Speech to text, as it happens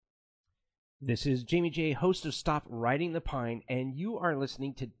This is Jamie J, host of Stop Riding the Pine, and you are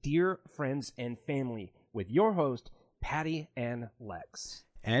listening to Dear Friends and Family with your host, Patty and Lex.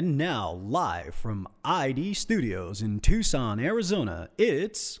 And now, live from ID Studios in Tucson, Arizona,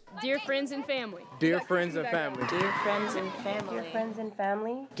 it's... Dear Friends and Family. Dear Friends and Family. Dear Friends and Family. Dear Friends and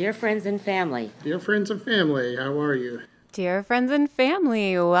Family. Dear Friends and Family. Dear Friends and Family, how are you? Dear Friends and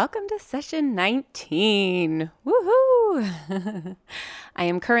Family, welcome to session 19. Woohoo! I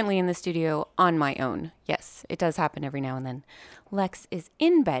am currently in the studio on my own. Yes, it does happen every now and then. Lex is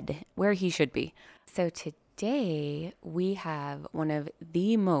in bed where he should be. So today we have one of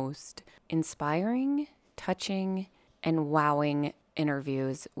the most inspiring, touching, and wowing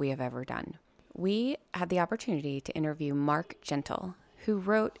interviews we have ever done. We had the opportunity to interview Mark Gentle, who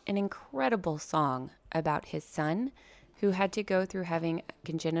wrote an incredible song about his son who had to go through having a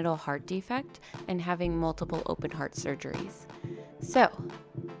congenital heart defect and having multiple open heart surgeries. So,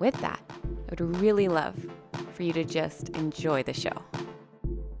 with that, I would really love for you to just enjoy the show.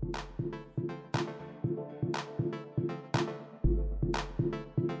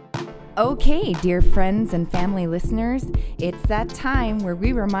 Okay, dear friends and family listeners, it's that time where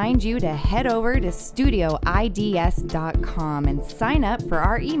we remind you to head over to studioids.com and sign up for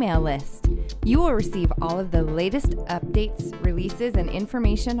our email list. You will receive all of the latest updates, releases, and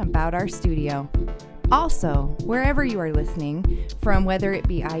information about our studio. Also, wherever you are listening, from whether it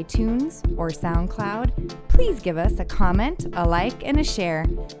be iTunes or SoundCloud, please give us a comment, a like, and a share.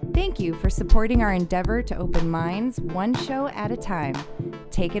 Thank you for supporting our endeavor to open minds one show at a time.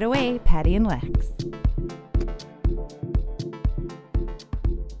 Take it away, Patty and Lex.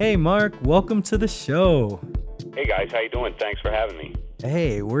 Hey, Mark, welcome to the show. Hey, guys, how you doing? Thanks for having me.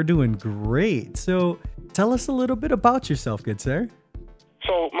 Hey, we're doing great. So, tell us a little bit about yourself, good sir.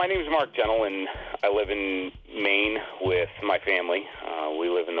 So, my name is Mark Gentle, and I live in Maine with my family. We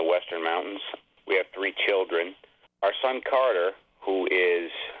live in the Western Mountains. We have 3 children. Our son, Carter, who is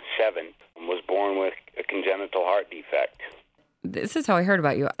 7, was born with a congenital heart defect. This is how I heard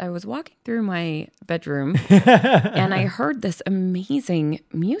about you. I was walking through my bedroom and I heard this amazing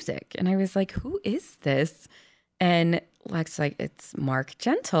music. And I was like, who is this? And Lex like, it's Mark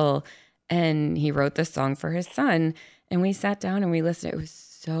Gentle. And he wrote this song for his son. And we sat down and we listened. It was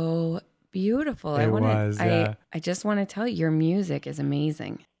so beautiful. I just want to tell you, your music is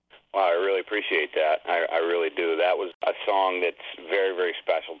amazing. Well, I really appreciate that. I really do. That was a song that's very, very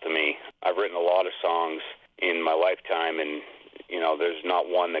special to me. I've written a lot of songs in my lifetime, and there's not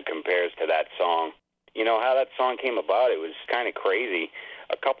one that compares to that song. You know, how that song came about, it was kind of crazy.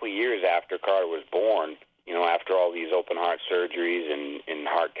 A couple of years after Carter was born, after all these open heart surgeries and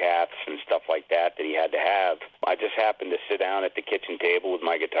heart caths and stuff like that he had to have, I just happened to sit down at the kitchen table with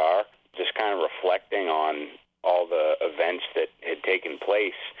my guitar, just kind of reflecting on all the events that had taken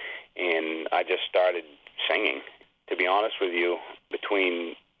place, and I just started singing. To be honest with you,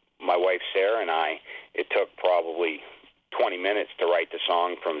 between my wife Sarah and I, it took probably 20 minutes to write the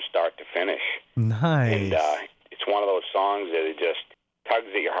song from start to finish. Nice. And it's one of those songs that it just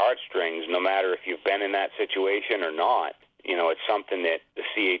tugs at your heartstrings, no matter if you've been in that situation or not. It's something that the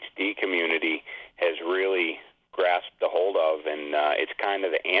CHD community has really grasped a hold of, and it's kind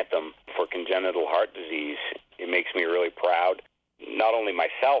of the anthem for congenital heart disease. It makes me really proud, not only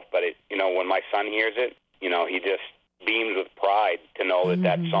myself, but when my son hears it, he just beams with pride to know that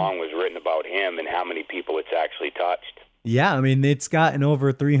that song was written about him and how many people it's actually touched. Yeah, I mean, it's gotten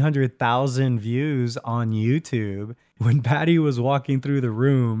over 300,000 views on YouTube. When Patty was walking through the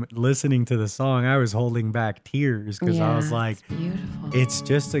room listening to the song, I was holding back tears because I was like, it's beautiful. It's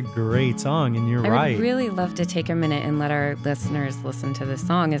just a great song, and you're right. I would really love to take a minute and let our listeners listen to the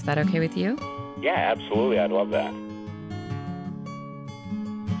song. Is that okay with you? Yeah, absolutely. I'd love that.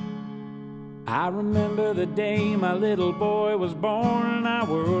 I remember the day my little boy was born and our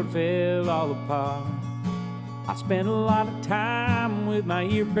world fell all apart. I spent a lot of time with my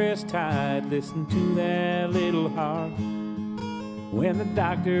ear pressed tight, listening to that little heart. When the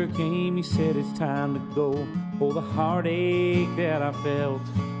doctor came, he said it's time to go. Oh, the heartache that I felt.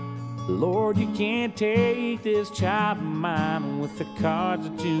 Lord, you can't take this child of mine with the cards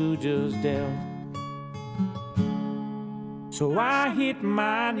that you just dealt. So I hit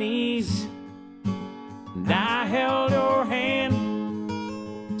my knees and I held your hand.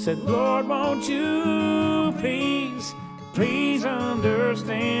 Said, Lord, won't you please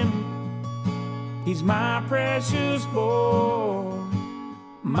understand? He's my precious boy,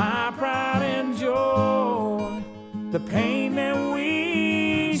 my pride and joy. The pain that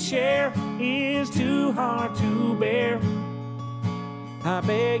we share is too hard to bear. I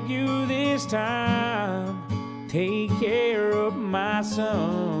beg you this time, take care of my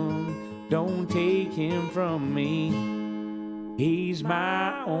son. don't take him from me. He's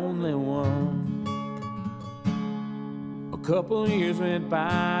my only one. A couple years went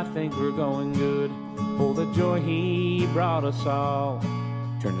by, I think we're going good. Oh, the joy he brought us all.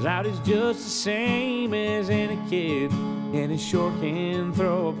 Turns out he's just the same as any kid, and he sure can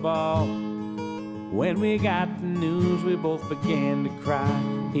throw a ball. When we got the news, we both began to cry.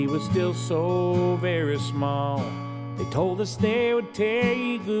 He was still so very small. They told us they would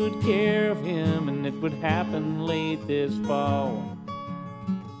take good care of him, and it would happen late this fall.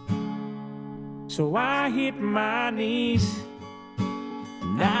 So I hit my knees,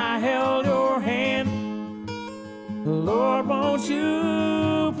 and I held your hand. Lord, won't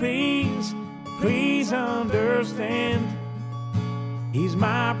you please, please understand? He's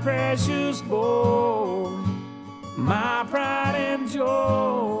my precious boy, my pride and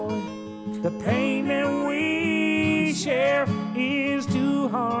joy. The pain that we share is too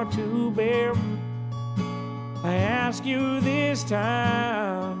hard to bear. I ask you this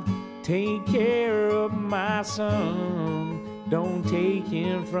time, take care of my son. Don't take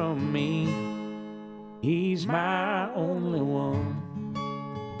him from me. He's my only one.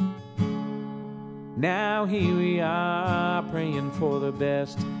 Now here we are, praying for the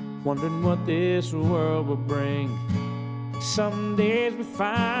best, wondering what this world will bring. Some days we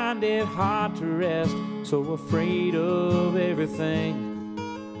find it hard to rest, so afraid of everything.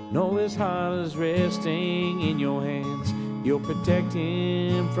 Know his heart is resting in your hands. You'll protect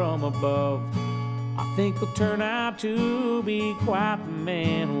him from above. I think he'll turn out to be quite the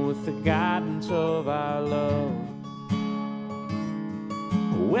man with the guidance of our love.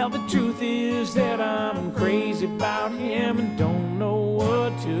 Well, the truth is that I'm crazy about him and don't know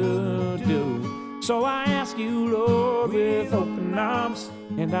what to do. So I ask you, Lord, with open arms,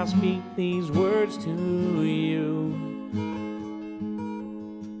 and I speak these words to you.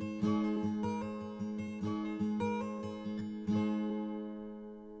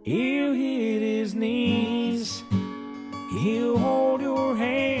 He'll hit his knees, he'll hold your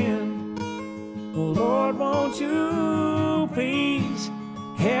hand. Oh, Lord, won't you please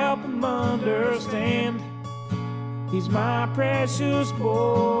help him understand? He's my precious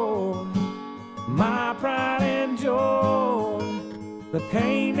boy, my pride and joy. The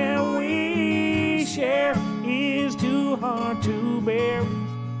pain that we share is too hard to bear.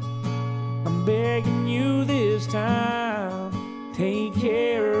 I'm begging you this time, take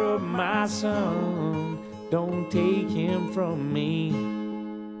care of my son. Don't take him from me,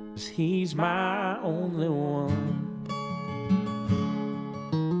 'cause he's my only one.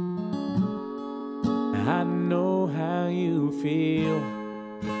 I know how you feel.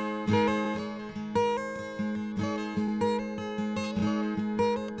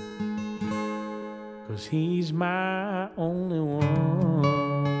 Cause he's my only one.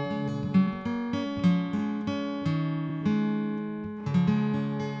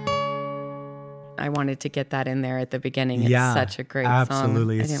 I wanted to get that in there at the beginning. It's such a great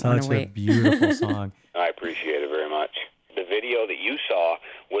absolutely. song. It's such a beautiful song. I appreciate it very much. The video that you saw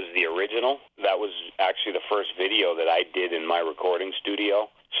was the original. That was actually the first video that I did in my recording studio,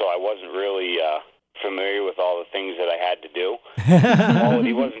 so I wasn't really familiar with all the things that I had to do. The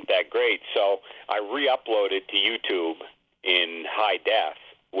quality wasn't that great, so I re-uploaded to YouTube in high def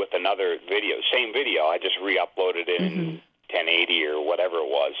with another video. Same video, I just re-uploaded it in 1080 or whatever it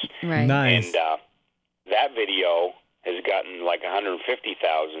was. Right. Nice. And that video has gotten like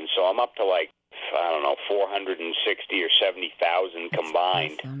 150,000, so I'm up to like, I don't know, 460 or 70,000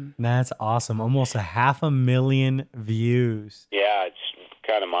 combined. Awesome. That's awesome. Almost 500,000 views. Yeah, it's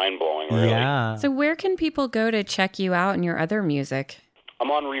kind of mind-blowing, really. Yeah. So where can people go to check you out and your other music?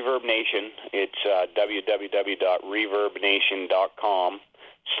 I'm on Reverb Nation. It's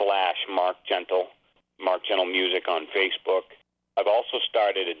www.reverbnation.com/Mark Gentle. Mark Gentle Music on Facebook. I've also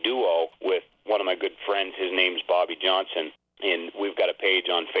started a duo with one of my good friends. His name's Bobby Johnson, and we've got a page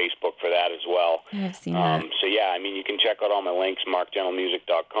on Facebook for that as well. I've seen that. So, yeah, I mean, you can check out all my links,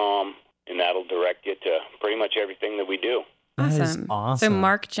 markgentlemusic.com, and that'll direct you to pretty much everything that we do. That is Awesome. awesome. So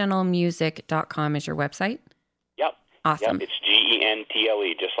markgentlemusic.com is your website? Yep. Awesome. Yep, it's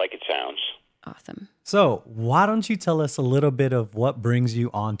Gentle, just like it sounds. Awesome. So why don't you tell us a little bit of what brings you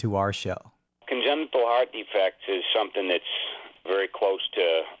onto our show? Congenital heart defects is something that's very close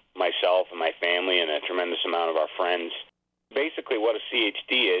to myself and my family and a tremendous amount of our friends. Basically what a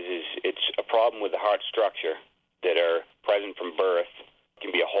CHD is it's a problem with the heart structure that are present from birth. It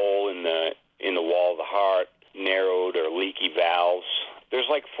can be a hole in the wall of the heart, narrowed or leaky valves. There's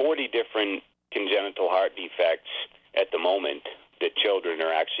like 40 different congenital heart defects at the moment that children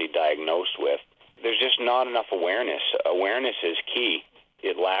are actually diagnosed with. There's just not enough awareness. Awareness is key.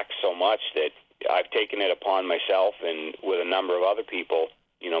 It lacked so much that I've taken it upon myself, and with a number of other people,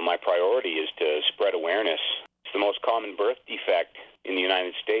 my priority is to spread awareness. It's the most common birth defect in the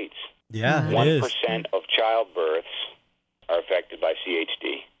United States. Yeah, it is. 1% of childbirths are affected by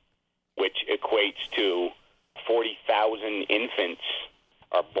CHD, which equates to 40,000 infants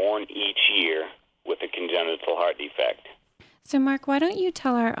are born each year with a congenital heart defect. So, Mark, why don't you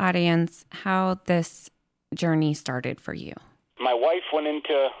tell our audience how this journey started for you? My wife went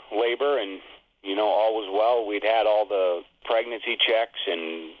into labor, and, all was well. We'd had all the pregnancy checks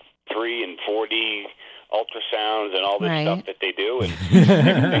and 3 and 4D ultrasounds and all this stuff that they do, and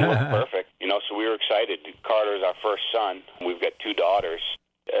everything looked perfect. So we were excited. Carter's our first son. We've got 2 daughters.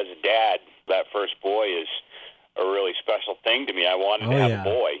 As a dad, that first boy is a really special thing to me. I wanted to have a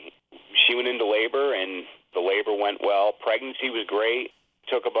boy. She went into labor, and the labor went well. Pregnancy was great.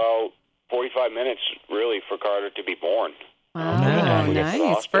 Took about 45 minutes, really, for Carter to be born. Wow,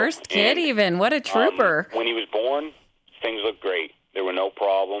 nice. First kid even. What a trooper. When he was born, things looked great. There were no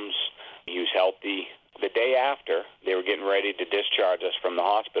problems. He was healthy. The day after, they were getting ready to discharge us from the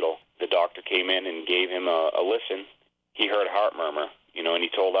hospital. The doctor came in and gave him a listen. He heard a heart murmur, and he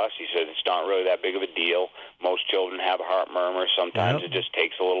told us, he said, it's not really that big of a deal. Most children have a heart murmur. Sometimes it just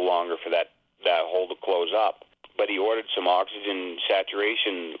takes a little longer for that hole to close up. But he ordered some oxygen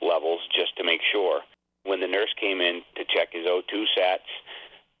saturation levels just to make sure. When the nurse came in to check his O2 sats,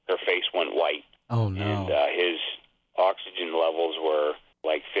 her face went white. Oh, no. And his oxygen levels were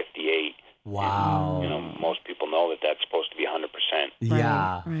like 58. Wow. And, most people know that that's supposed to be 100%.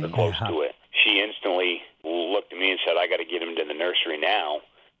 Yeah. Or close to it. She instantly looked at me and said, I got to get him to the nursery now.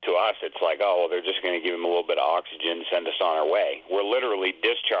 To us, it's like, oh, well, they're just going to give him a little bit of oxygen, send us on our way. We're literally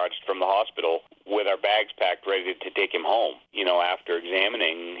discharged from the hospital with our bags packed, ready to take him home. After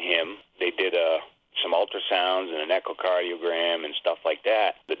examining him, they did some ultrasounds and an echocardiogram and stuff like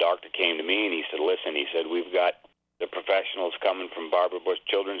that. The doctor came to me and he said, listen, we've got the professionals coming from Barbara Bush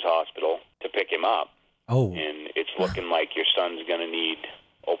Children's Hospital to pick him up. Oh. And it's looking like your son's going to need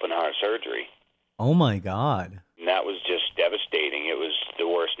open heart surgery. Oh, my God. And that was just devastating. It was the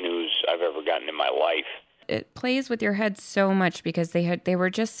worst news I've ever gotten in my life. It plays with your head so much because they were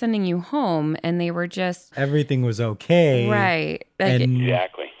just sending you home, and they were just everything was okay, right?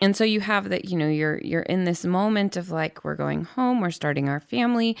 Exactly. And so you have that, you're in this moment of like, we're going home, we're starting our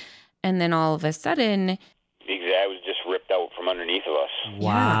family, and then all of a sudden, I was just ripped out from underneath of us.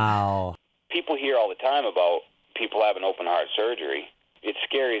 Wow. People hear all the time about people having open heart surgery. It's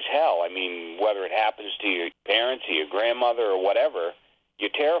scary as hell. I mean, whether it happens to your parents or your grandmother or whatever, you're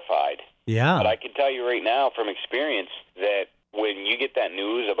terrified. Yeah. But I can tell you right now from experience that when you get that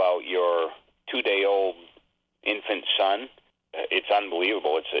news about your 2-day-old infant son, it's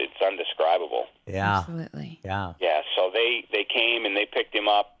unbelievable. It's undescribable. Yeah. Absolutely. Yeah. Yeah, so they came and they picked him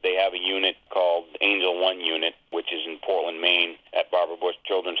up. They have a unit called Angel 1 unit, which is in Portland, Maine, at Barbara Bush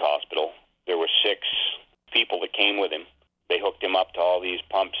Children's Hospital. There were 6 people that came with him. They hooked him up to all these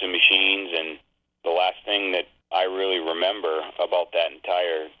pumps and machines, and the last thing that I really remember about that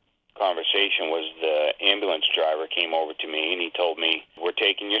entire conversation was the ambulance driver came over to me, and he told me, we're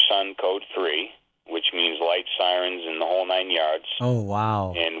taking your son code 3, which means lights, sirens, and the whole 9 yards. Oh,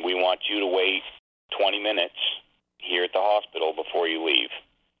 wow. And we want you to wait 20 minutes here at the hospital before you leave.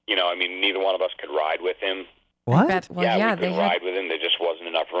 Neither one of us could ride with him. What? We could ride with him. There just wasn't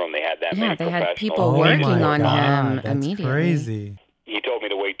enough room. They had that many they professionals. had people working on him that's immediately. Crazy. He told me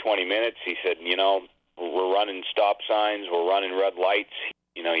to wait 20 minutes. He said, we're running stop signs. We're running red lights.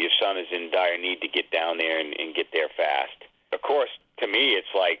 Your son is in dire need to get down there and get there fast. Of course, to me,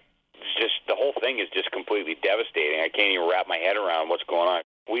 it's like, the whole thing is just completely devastating. I can't even wrap my head around what's going on.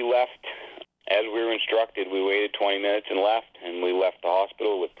 We left as we were instructed. We waited 20 minutes and left, and we left the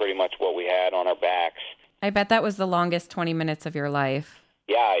hospital with pretty much what we had on our backs. I bet that was the longest 20 minutes of your life.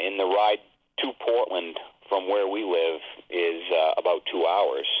 Yeah, and the ride to Portland from where we live is about 2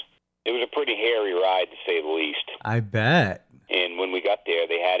 hours. It was a pretty hairy ride, to say the least. I bet. And when we got there,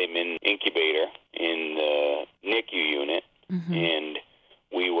 they had him in incubator in the NICU unit, and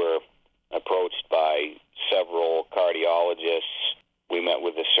we were approached by several cardiologists. We met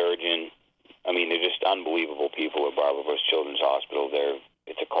with a surgeon. They're just unbelievable people at Barbara Bush Children's Hospital.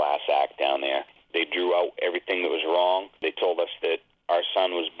 It's a class act down there. They drew out everything that was wrong. They told us that our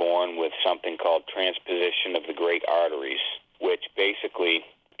son was born with something called transposition of the great arteries, which basically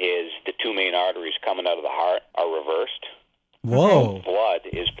is the 2 main arteries coming out of the heart are reversed. Whoa. Blood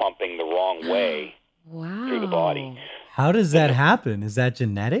is pumping the wrong way through the body. How does that happen? Is that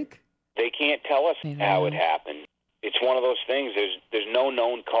genetic? They can't tell us how it happened. It's one of those things. There's no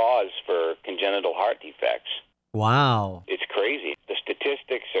known cause for congenital heart defects. Wow. It's crazy. The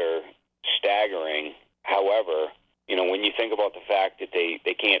statistics are staggering. However, when you think about the fact that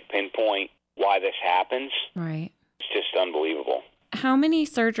they can't pinpoint why this happens, Right. it's just unbelievable. How many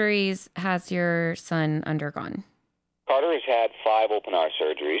surgeries has your son undergone? Carter has had 5 open heart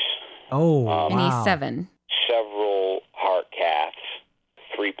surgeries. Oh, And he's 7. Several heart caths,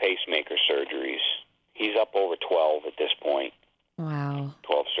 3 pacemaker surgeries. He's up over 12 at this point. Wow.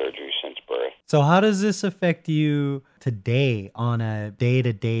 12 surgeries since birth. So how does this affect you today on a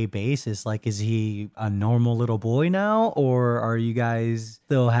day-to-day basis? Like, is he a normal little boy now, or are you guys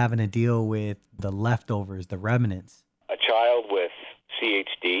still having to deal with the leftovers, the remnants? A child with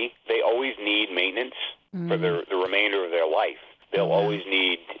CHD, they always need maintenance for the remainder of their life. They'll always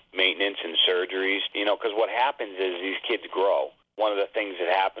need maintenance and surgeries, because what happens is these kids grow. One of the things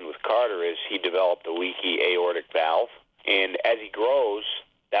that happened with Carter is he developed a leaky aortic valve, and as he grows,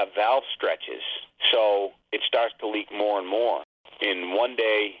 that valve stretches. So it starts to leak more and more. And one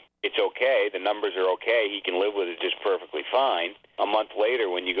day, it's okay, the numbers are okay, he can live with it just perfectly fine. A month later,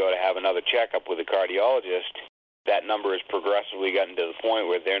 when you go to have another checkup with a cardiologist, that number has progressively gotten to the point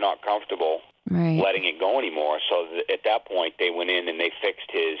where they're not comfortable letting it go anymore. So at that point, they went in and they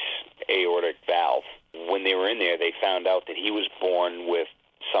fixed his aortic valve. When they were in there, they found out that he was born with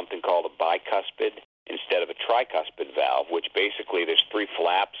something called a bicuspid instead of a tricuspid valve, which basically there's 3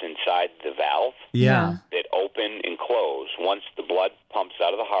 flaps inside the valve that open and close. Once the blood pumps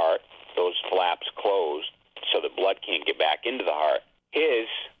out of the heart, those flaps close so the blood can't get back into the heart. His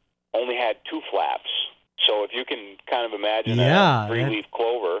only had 2 flaps. So if you can kind of imagine a 3-leaf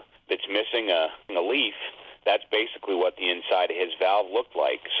clover that's missing a leaf, that's basically what the inside of his valve looked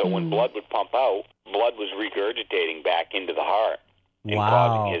like. So when blood would pump out, blood was regurgitating back into the heart and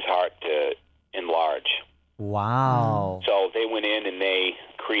causing his heart to enlarge. Wow. So they went in and they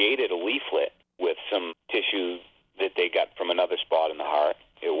created a leaflet with some tissue that they got from another spot in the heart.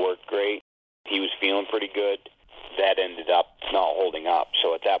 It worked great. He was feeling pretty good. That ended up not holding up.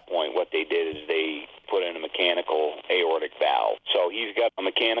 So at that point, what they did is they put in a mechanical aortic valve. So he's got a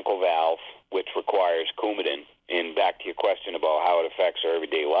mechanical valve, which requires Coumadin. And back to your question about how it affects our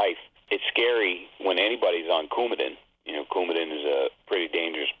everyday life, it's scary when anybody's on Coumadin. Coumadin is a pretty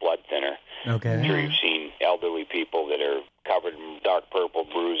dangerous blood thinner. Okay. I'm sure you've seen elderly people that are covered in dark purple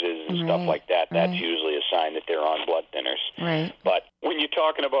bruises and stuff like that. That's usually a sign that they're on blood thinners. Right. But when you're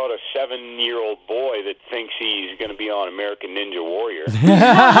talking about a 7-year-old boy that thinks he's going to be on American Ninja Warrior, the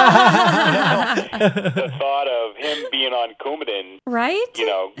thought of him being on Coumadin,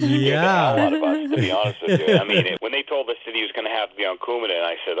 scared the hell out of us, to be honest with you. I mean, when they told us that he was going to have to be on Coumadin,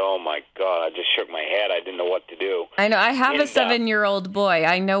 I said, oh my God, I just shook my head. I didn't know what to do. I know. I have a 7-year-old boy.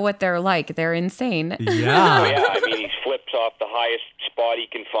 I know what they're like. They're insane. Yeah. I mean, he flips off the highest spot he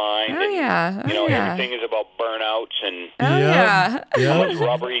can find. Everything is about burnouts and how much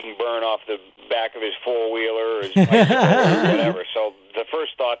rubber he can burn off the back of his four-wheeler or his bicycle or whatever. So the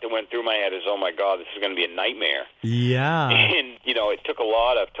first thought that went through my head is, oh my God, this is going to be a nightmare. Yeah. And, it took a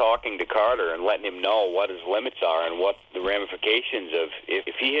lot of talking to Carter and letting him know what his limits are and what the ramifications of,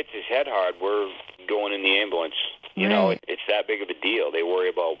 if he hits his head hard, we're going in the ambulance. It's that big of a deal. They worry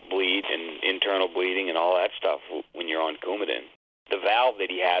about bleed and internal bleeding and all that stuff when you're on Coumadin. The valve that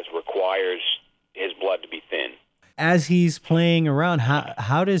he has requires his blood to be thin. As he's playing around,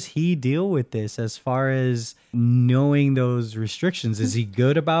 how does he deal with this as far as knowing those restrictions? Is he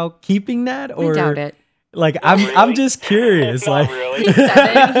good about keeping that? Or I doubt it. Like, I'm just curious. Not like, really. He's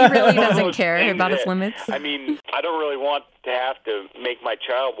 7. He really doesn't care about his limits. I mean, I don't really want to have to make my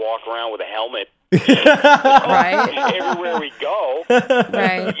child walk around with a helmet. Right. Everywhere we go,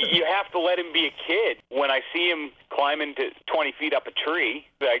 right. You have to let him be a kid. When I see him climbing to 20 feet up a tree,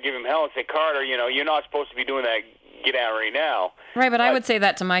 I give him hell and say, Carter, you're not supposed to be doing that. Get out right now. Right, but I would say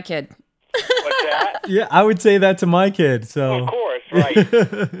that to my kid. What's that? Yeah, I would say that to my kid. So of course, right.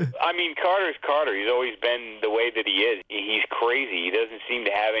 I mean, Carter's Carter. He's always been the way that he is. He's crazy. He doesn't seem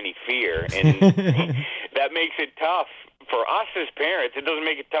to have any fear, and that makes it tough for us as parents. It doesn't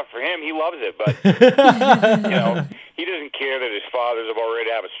make it tough for him. He loves it, but he doesn't care that his father's about ready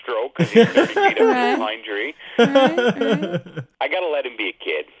to have a stroke because he's 30 feet up in a pine tree. Right. I got to let him be a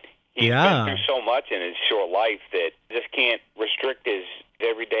kid. He's been through so much in his short life that just can't restrict his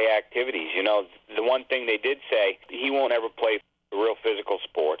everyday activities. The one thing they did say, he won't ever play real physical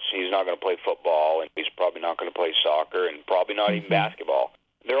sports. He's not going to play football, and he's probably not going to play soccer, and probably not even basketball.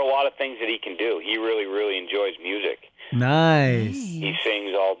 There are a lot of things that he can do. He really, really enjoys music. Nice. He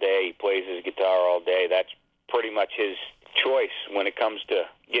sings all day. He plays his guitar all day. That's pretty much his choice when it comes to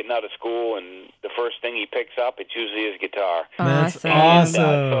getting out of school, and the first thing he picks up, it's usually his guitar. That's Awesome. awesome.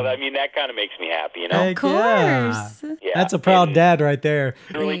 So, I mean, that kind of makes me happy, you know? Heck Of course. Yeah. That's a proud And dad right there.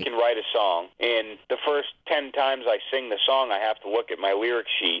 he really can write a song, and the first 10 times I sing the song, I have to look at my lyric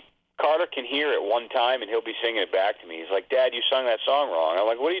sheet. Carter can hear it one time, and he'll be singing it back to me. He's like, Dad, you sung that song wrong. I'm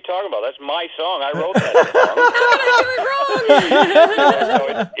like, what are you talking about? That's my song. I wrote that song.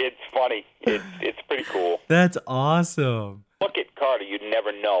 So it's funny. It's pretty cool. That's awesome. Look at Carter. You'd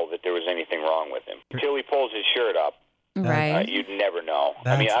never know that there was anything wrong with him. Until he pulls his shirt up, Right. you'd never know. I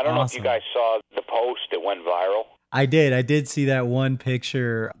That's mean, I don't know if awesome. you guys saw the post that went viral. I did see that one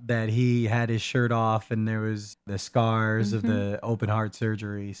picture that he had his shirt off and there was the scars of the open heart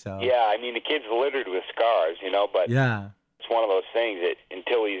surgery. So Yeah, I mean, the kid's littered with scars, you know, but yeah. it's one of those things that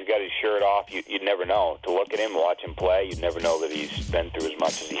until he's got his shirt off, you'd never know. To look at him, watch him play, you'd never know that he's been through as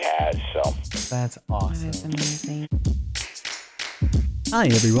much as he has. So That's That awesome. is amazing. Hi,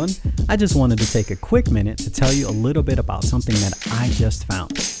 everyone. I just wanted to take a quick minute to tell you a little bit about something that I just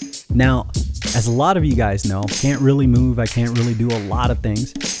found. Now, as a lot of you guys know, can't really move, I can't really do a lot of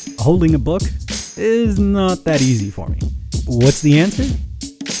things. Holding a book is not that easy for me. What's the answer?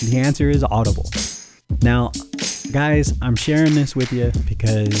 The answer is Audible. Now, guys, I'm sharing this with you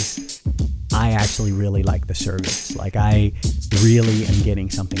because I actually really like the service. Like, I really am getting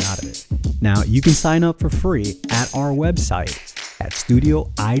something out of it. Now, you can sign up for free at our website at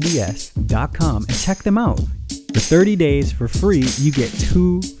studioids.com and check them out. For 30 days for free, you get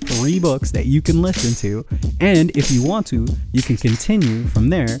 2 free books that you can listen to, and if you want to, you can continue from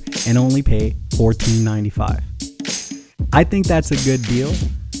there and only pay $14.95. I think that's a good deal.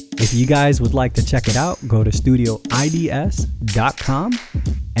 If you guys would like to check it out, go to studioids.com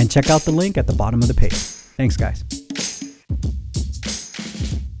and check out the link at the bottom of the page. Thanks, guys.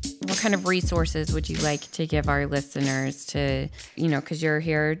 What kind of resources would you like to give our listeners to, because you're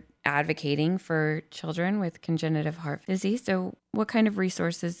here advocating for children with congenital heart disease. So what kind of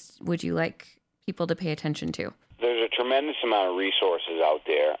resources would you like people to pay attention to? there's a tremendous amount of resources out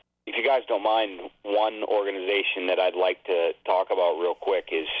there. If you guys don't mind, one organization that I'd like to talk about real quick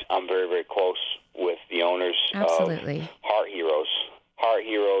is I'm very, very close with the owners Absolutely. of Heart Heroes. Heart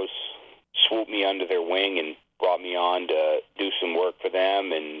Heroes swooped me under their wing and brought me on to do some work for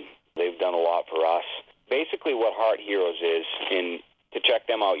them, and they've done a lot for us. Basically what Heart Heroes is, and to check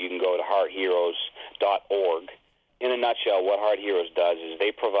them out, you can go to heartheroes.org. In a nutshell, what Heart Heroes does is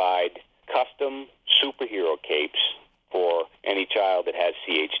they provide custom superhero capes for any child that has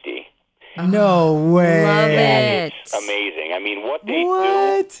CHD. No way. Love it. It's amazing. I mean, what they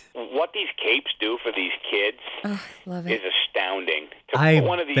What? do, what these capes do for these kids Oh, love is it. astounding. To I put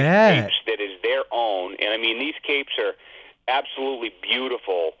one of these bet. capes that is their own, and I mean, these capes are absolutely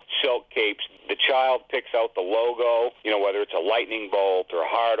beautiful silk capes. The child picks out the logo, you know, whether it's a lightning bolt or a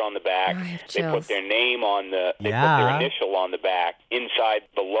heart on the back. Oh, I have They put chills. their name on the, they put Yeah. their initial on the back inside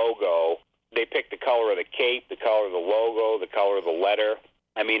the logo. They pick the color of the cape, the color of the logo, the color of the letter.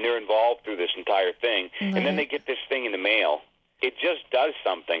 I mean, they're involved through this entire thing. Love And then it. they get this thing in the mail. It just does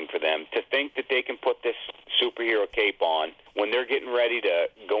something for them to think that they can put this superhero cape on when they're getting ready to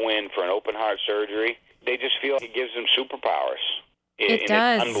go in for an open heart surgery. They just feel it gives them superpowers. It and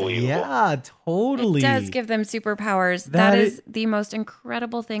does. It's unbelievable. Yeah, totally. It does give them superpowers. That that is- is the most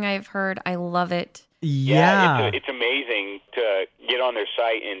incredible thing I've heard. I love it. Yeah. It's amazing to get on their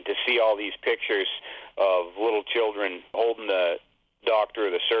site and to see all these pictures of little children holding the doctor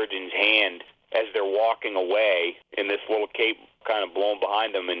or the surgeon's hand as they're walking away, and this little cape kind of blowing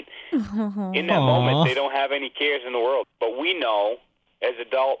behind them. And in that Aw. moment, they don't have any cares in the world. But we know, as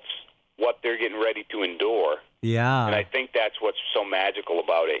adults, what they're getting ready to endure. Yeah. And I think that's what's so magical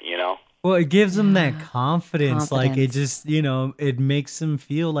about it, you know? Well, it gives them that Yeah. confidence. Like, it Confidence. just, it makes them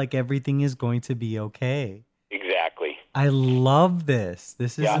feel like everything is going to be okay. Exactly. I love this.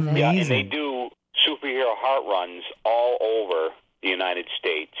 This is amazing. Yeah, and they do superhero heart runs all over the United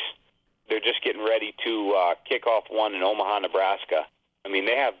States. They're just getting ready to kick off one in Omaha, Nebraska. I mean,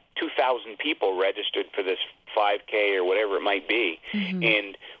 they have 2,000 people registered for this 5K or whatever it might be.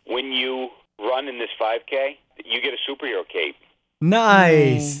 And when you run in this 5K, you get a superhero cape.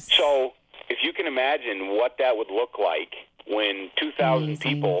 Nice. So if you can imagine what that would look like when 2,000 Amazing.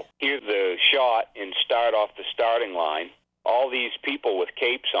 people hear the shot and start off the starting line, all these people with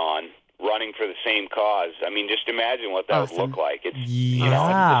capes on running for the same cause. I mean, just imagine what that would Awesome. look like. It's,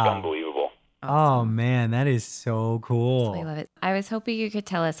 Yeah. it's unbelievable. Oh, man, that is so cool. I love it. I was hoping you could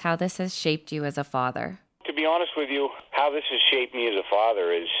tell us how this has shaped you as a father. To be honest with you, how this has shaped me as a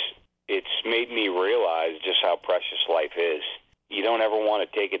father is it's made me realize just how precious life is. You don't ever want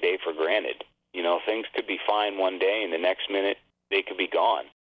to take a day for granted. You know, things could be fine one day and the next minute they could be gone.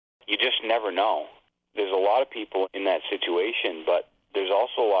 You just never know. There's a lot of people in that situation, but there's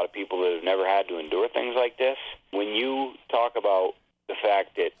also a lot of people that have never had to endure things like this. When you talk about the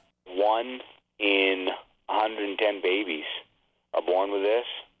fact that 1 in 110 babies are born with this,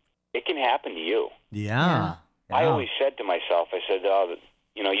 it can happen to you. Yeah. I always said to myself, I said,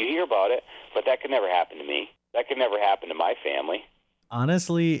 you know, you hear about it, but that could never happen to me. That could never happen to my family.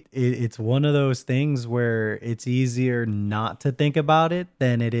 Honestly, it's one of those things where it's easier not to think about it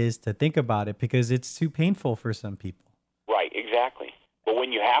than it is to think about it because it's too painful for some people. Right, exactly. But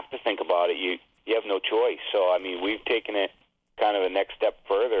when you have to think about it, you have no choice. So, I mean, we've taken it kind of a next step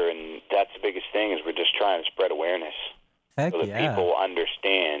further, and that's the biggest thing is we're just trying to spread awareness Heck so that yeah. people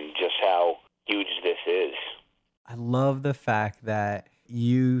understand just how huge this is. I love the fact that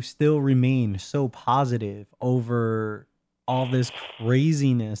you still remain so positive over all this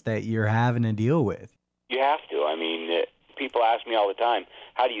craziness that you're having to deal with. You have to. I mean, people ask me all the time,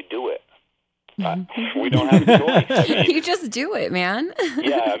 how do you do it? We don't have a choice. I mean, You just do it, man.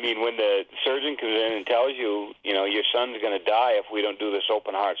 yeah, I mean, when the surgeon comes in and tells you, you know, your son's going to die if we don't do this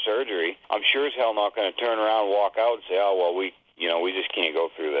open heart surgery, I'm sure as hell not going to turn around and walk out and say, oh, well, we just can't go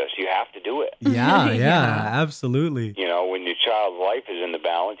through this. You have to do it. Yeah, absolutely. You know, when your child's life is in the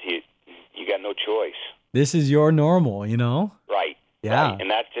balance, you got no choice. This is your normal, you know? Right. Yeah. Right.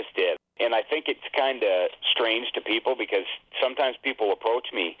 And that's just it. And I think it's kind of strange to people because sometimes people approach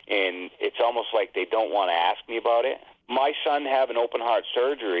me and it's almost like they don't want to ask me about it. My son having open heart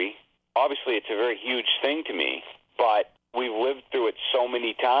surgery, obviously it's a very huge thing to me, but we've lived through it so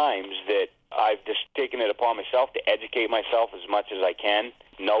many times that I've just taken it upon myself to educate myself as much as I can,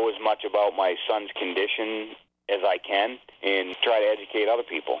 know as much about my son's condition as I can, and try to educate other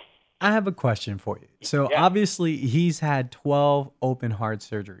people. I have a question for you. So obviously he's had 12 open heart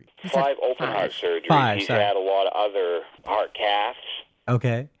surgeries. 5 open heart surgeries. He's had a lot of other heart caths.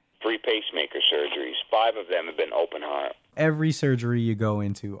 Okay. 3 pacemaker surgeries. 5 of them have been open heart. Every surgery you go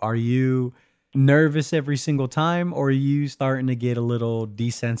into, are you nervous every single time, or are you starting to get a little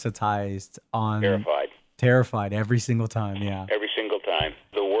desensitized on... Terrified every single time, yeah. Every single time.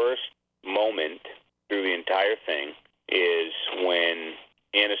 The worst moment through the entire thing is when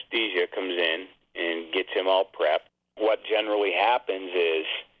anesthesia comes in and gets him all prepped. What generally happens is,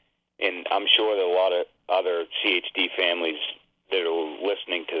 and I'm sure that a lot of other CHD families that are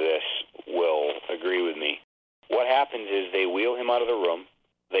listening to this will agree with me. What happens is they wheel him out of the room.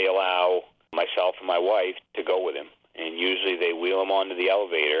 They allow myself and my wife to go with him, and usually they wheel him onto the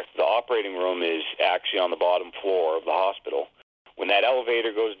elevator. The operating room is actually on the bottom floor of the hospital. When that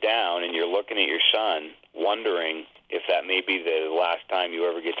elevator goes down and you're looking at your son, wondering if that may be the last time you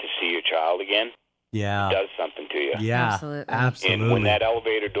ever get to see your child again, it does something to you. Yeah, absolutely. And when that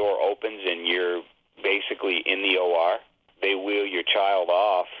elevator door opens and you're basically in the OR, they wheel your child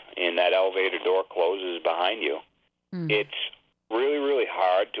off and that elevator door closes behind you. It's really, really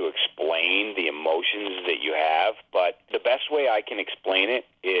hard to explain the emotions that you have, but the best way I can explain it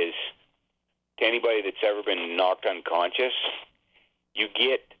is to anybody that's ever been knocked unconscious, you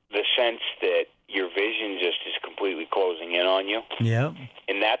get the sense that your vision just is completely closing in on you. Yep.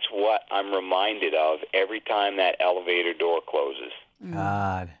 And that's what I'm reminded of every time that elevator door closes.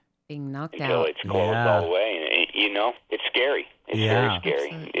 God. Being knocked until out. It's closed all the way. And, you know, it's scary. It's very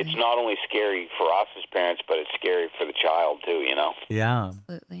scary. Absolutely. It's not only scary for us as parents, but it's scary for the child, too, you know? Yeah.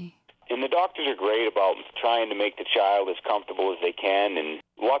 Absolutely. And the doctors are great about trying to make the child as comfortable as they can. And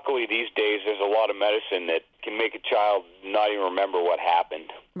luckily these days there's a lot of medicine that can make a child not even remember what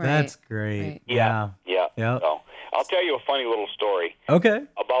happened. Right. That's great. Right. Yeah. Yep. So I'll tell you a funny little story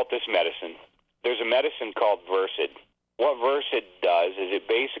about this medicine. There's a medicine called Versed. What Versed does is it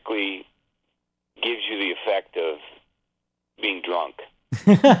basically gives you the effect of being drunk.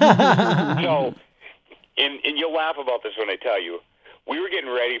 So, and you'll laugh about this when I tell you, we were getting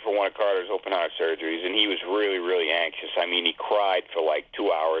ready for one of Carter's open heart surgeries, and he was really, really anxious. I mean, he cried for like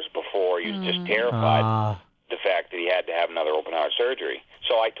 2 hours before. He was just terrified the fact that he had to have another open heart surgery.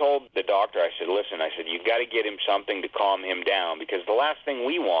 So I told the doctor, I said, listen, you got to get him something to calm him down, because the last thing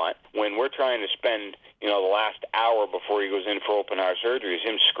we want when we're trying to spend, the last hour before he goes in for open heart surgery is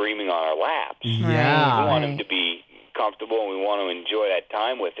him screaming on our laps. Yeah. We want him to be comfortable, and we want to enjoy that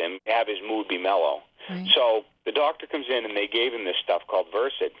time with him, have his mood be mellow. Right. So the doctor comes in, and they gave him this stuff called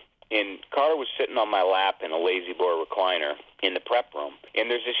Versed. And Carter was sitting on my lap in a lazy boy recliner in the prep room. And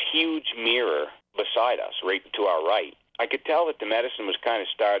there's this huge mirror beside us, right to our right. I could tell that the medicine was kind of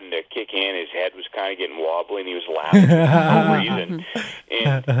starting to kick in. His head was kind of getting wobbly, and he was laughing for no reason.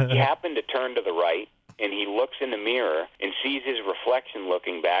 And he happened to turn to the right, and he looks in the mirror and sees his reflection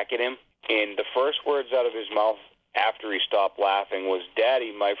looking back at him. And the first words out of his mouth after he stopped laughing was,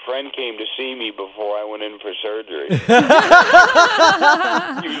 "Daddy, my friend came to see me before I went in for surgery."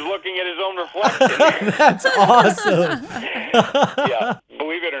 He was looking at his own reflection. That's awesome. Yeah,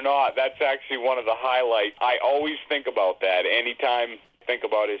 believe it or not, that's actually one of the highlights. I always think about that. Anytime I think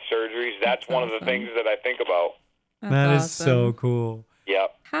about his surgeries, that's one of the things that I think about. That is so cool.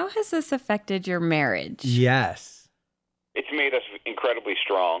 Yep. How has this affected your marriage? Yes. It's made us incredibly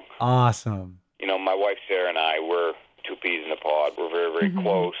strong. Awesome. You know, my wife Sarah and I, we're two peas in a pod. We're very, very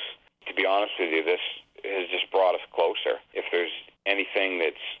close. To be honest with you, this has just brought us closer. If there's anything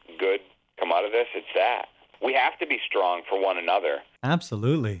that's good come out of this, it's that. We have to be strong for one another.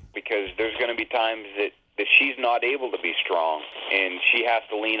 Absolutely. Because there's going to be times that she's not able to be strong, and she has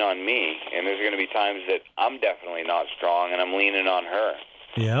to lean on me. And there's going to be times that I'm definitely not strong, and I'm leaning on her.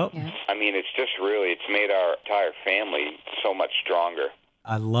 Yep. Yeah. I mean, it's just really, it's made our entire family so much stronger.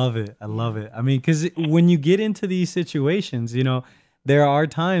 I love it. I love it. I mean, because when you get into these situations, you know, there are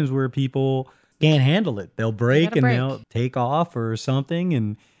times where people can't handle it. They'll break and they'll take off or something.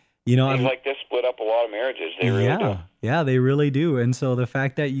 And, you know, Things like this split up a lot of marriages. They really do. Yeah, they really do. And so the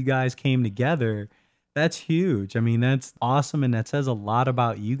fact that you guys came together, that's huge. I mean, that's awesome. And that says a lot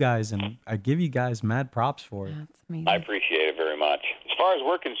about you guys. And I give you guys mad props for it. That's amazing. I appreciate it very much. As far as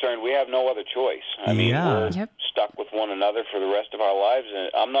we're concerned, we have no other choice. I mean, we're stuck with one another for the rest of our lives, and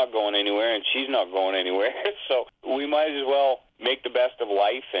I'm not going anywhere, and she's not going anywhere. So we might as well make the best of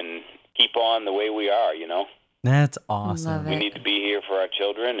life and keep on the way we are, you know? That's awesome. Love it. We need to be here for our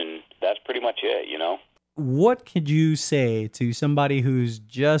children, and that's pretty much it, you know? What could you say to somebody who's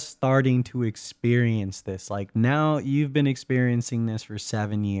just starting to experience this? Like now you've been experiencing this for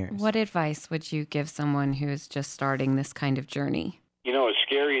 7 years. What advice would you give someone who's just starting this kind of journey? You know, as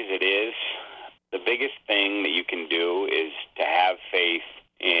scary as it is, the biggest thing that you can do is to have faith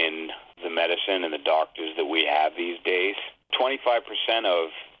in the medicine and the doctors that we have these days. 25% of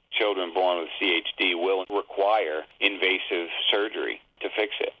children born with CHD will require invasive surgery to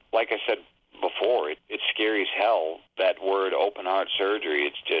fix it. Like I said before, it's scary as hell, that word open heart surgery.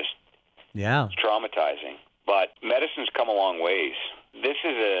 It's just it's traumatizing. But medicine's come a long ways. This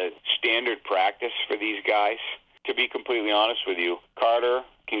is a standard practice for these guys. To be completely honest with you, Carter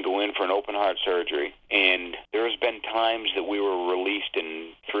can go in for an open heart surgery, and there's been times that we were released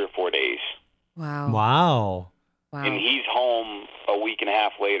in 3 or 4 days. Wow. And he's home a week and a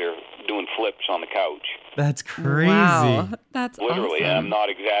half later doing flips on the couch. That's crazy. Wow. That's literally, awesome. and I'm not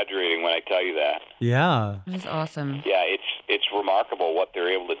exaggerating when I tell you that. Yeah. That is awesome. Yeah, it's remarkable what they're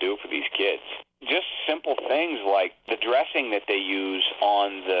able to do for these kids. Just simple things like the dressing that they use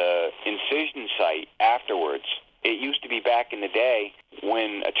on the incision site afterwards. It used to be back in the day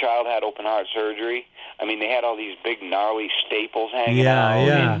when a child had open heart surgery. I mean, they had all these big gnarly staples hanging out.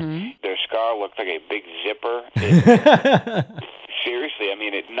 Yeah. And their scar looked like a big zipper. Seriously, I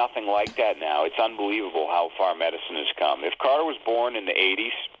mean, it's nothing like that now. It's unbelievable how far medicine has come. If Carter was born in the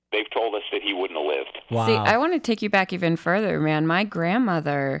 80s, they've told us that he wouldn't have lived. Wow. See, I want to take you back even further, man. My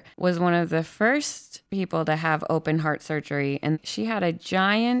grandmother was one of the first people to have open heart surgery, and she had a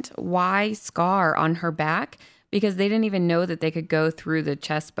giant Y scar on her back because they didn't even know that they could go through the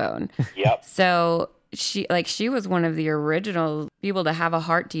chest bone. Yep. So she was one of the original people to have a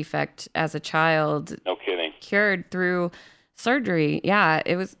heart defect as a child. No kidding. Cured through surgery. Yeah,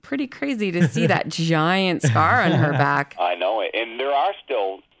 it was pretty crazy to see that giant scar on her back. I know it. And there are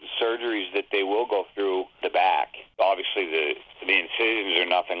still surgeries that they will go through the back. Obviously, the incisions are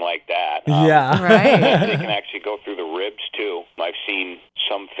nothing like that. Right. They can actually go through the ribs, too. I've seen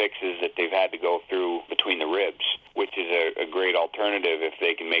some fixes that they've had to go through between the ribs, which is a great alternative if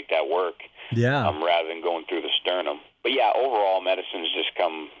they can make that work. Yeah. Rather than going through the sternum. But yeah, overall, medicine's just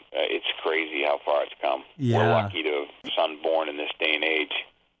come, it's crazy how far it's come. Yeah. We're lucky to have a son born in this day and age.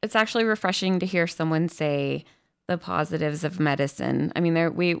 It's actually refreshing to hear someone say the positives of medicine. I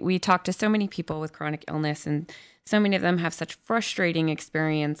mean, we talk to so many people with chronic illness, and so many of them have such frustrating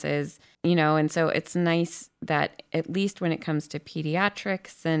experiences, you know, and so it's nice that at least when it comes to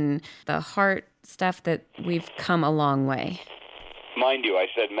pediatrics and the heart stuff that we've come a long way. Mind you, I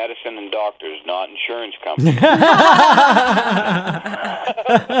said medicine and doctors, not insurance companies.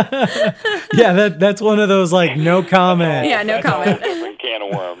 Yeah, that's one of those like no comment. Yeah, no comment. Different can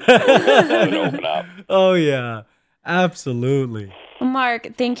of worms. Let it open up. Oh yeah, absolutely.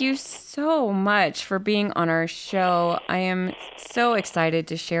 Mark, thank you so much for being on our show. I am so excited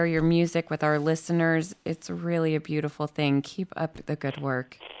to share your music with our listeners. It's really a beautiful thing. Keep up the good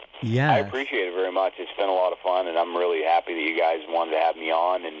work. Yeah. I appreciate it very much. It's been a lot of fun, and I'm really happy that you guys wanted to have me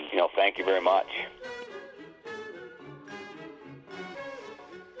on, and, thank you very much.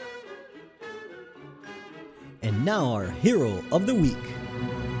 And now our hero of the week.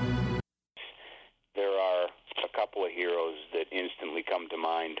 There are a couple of heroes that instantly come to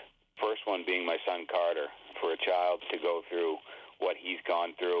mind. First one being my son Carter. For a child to go through what he's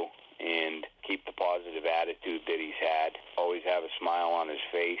gone through and keep the positive attitude that he's had, always have a smile on his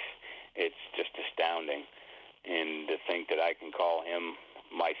face, it's just astounding. And to think that I can call him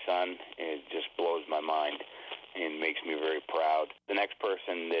my son, it just blows my mind and makes me very proud. The next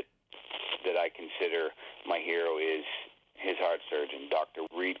person that I consider my hero is his heart surgeon, Dr.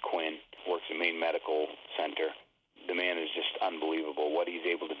 Reed Quinn, works at Maine Medical Center. The man is just unbelievable. What he's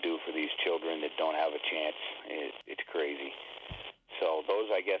able to do for these children that don't have a chance, it's crazy. So those,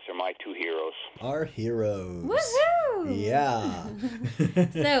 I guess, are my two heroes. Our heroes. Woohoo! Yeah.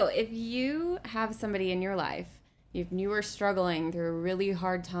 So if you have somebody in your life, if you were struggling through a really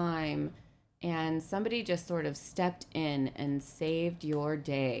hard time and somebody just sort of stepped in and saved your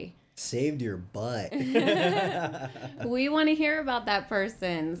day, Saved your butt. we want to hear about that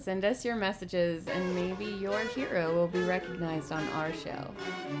person. Send us your messages and maybe your hero will be recognized on our show.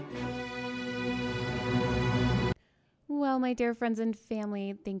 Well, my dear friends and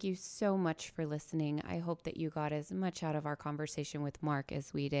family, thank you so much for listening. I hope that you got as much out of our conversation with Mark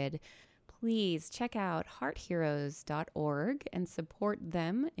as we did. Please check out heartheroes.org and support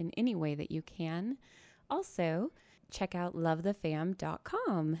them in any way that you can. Also, check out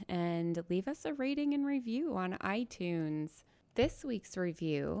lovethefam.com and leave us a rating and review on iTunes. This week's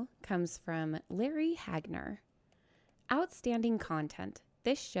review comes from Larry Hagner. Outstanding content.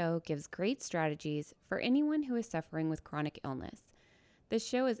 This show gives great strategies for anyone who is suffering with chronic illness. This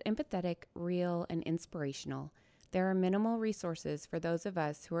show is empathetic, real, and inspirational. There are minimal resources for those of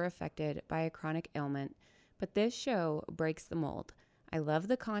us who are affected by a chronic ailment, but this show breaks the mold. I love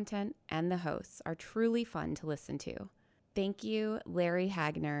the content, and the hosts are truly fun to listen to. Thank you, Larry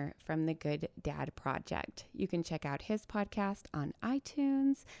Hagner from the Good Dad Project. You can check out his podcast on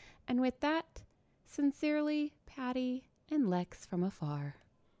iTunes. And with that, sincerely, Patty and Lex from afar.